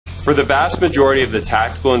For the vast majority of the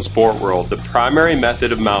tactical and sport world, the primary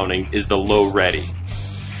method of mounting is the low ready.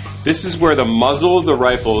 This is where the muzzle of the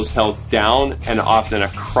rifle is held down and often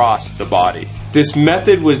across the body. This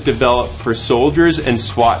method was developed for soldiers and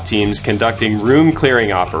SWAT teams conducting room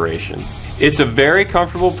clearing operation. It's a very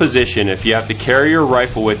comfortable position if you have to carry your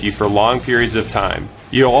rifle with you for long periods of time.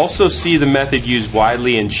 You'll also see the method used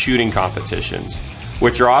widely in shooting competitions,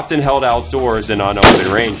 which are often held outdoors and on open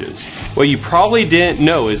ranges. What you probably didn't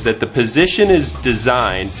know is that the position is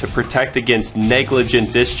designed to protect against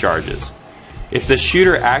negligent discharges. If the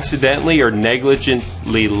shooter accidentally or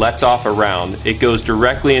negligently lets off a round, it goes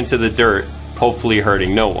directly into the dirt, hopefully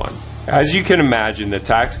hurting no one. As you can imagine, the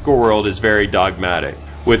tactical world is very dogmatic,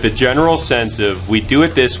 with a general sense of we do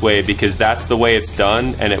it this way because that's the way it's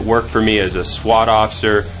done and it worked for me as a SWAT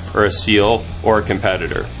officer or a SEAL or a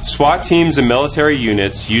competitor. SWAT teams and military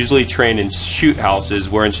units usually train in shoot houses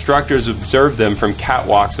where instructors observe them from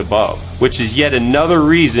catwalks above, which is yet another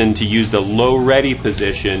reason to use the low ready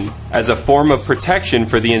position as a form of protection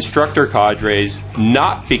for the instructor cadres,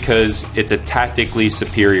 not because it's a tactically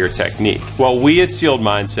superior technique. While we at Sealed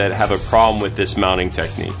Mindset have a problem with this mounting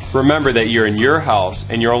technique, remember that you're in your house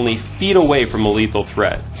and you're only feet away from a lethal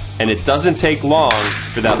threat. And it doesn't take long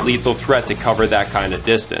for that lethal threat to cover that kind of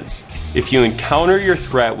distance. If you encounter your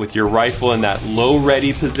threat with your rifle in that low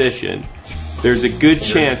ready position, there's a good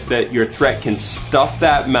chance that your threat can stuff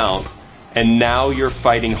that mount and now you're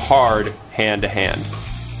fighting hard hand to hand.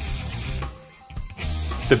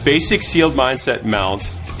 The basic Sealed Mindset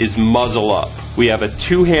mount is muzzle up. We have a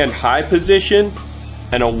two-hand high position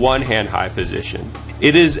and a one-hand high position.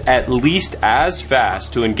 It is at least as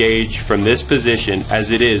fast to engage from this position as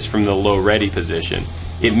it is from the low ready position.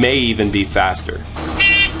 It may even be faster.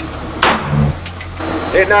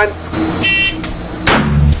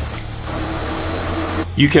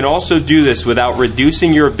 8-9. You can also do this without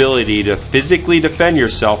reducing your ability to physically defend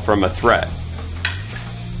yourself from a threat.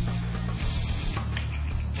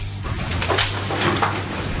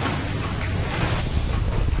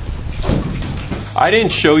 I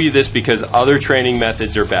didn't show you this because other training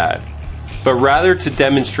methods are bad, but rather to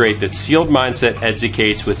demonstrate that Sealed Mindset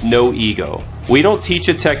educates with no ego. We don't teach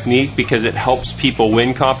a technique because it helps people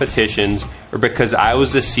win competitions or because I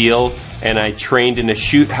was a SEAL and I trained in a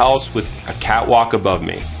shoot house with a catwalk above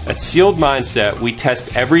me. At Sealed Mindset, we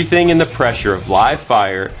test everything in the pressure of live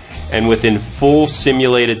fire and within full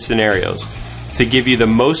simulated scenarios to give you the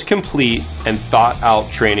most complete and thought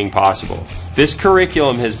out training possible. This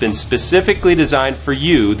curriculum has been specifically designed for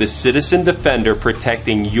you, the citizen defender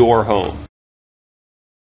protecting your home.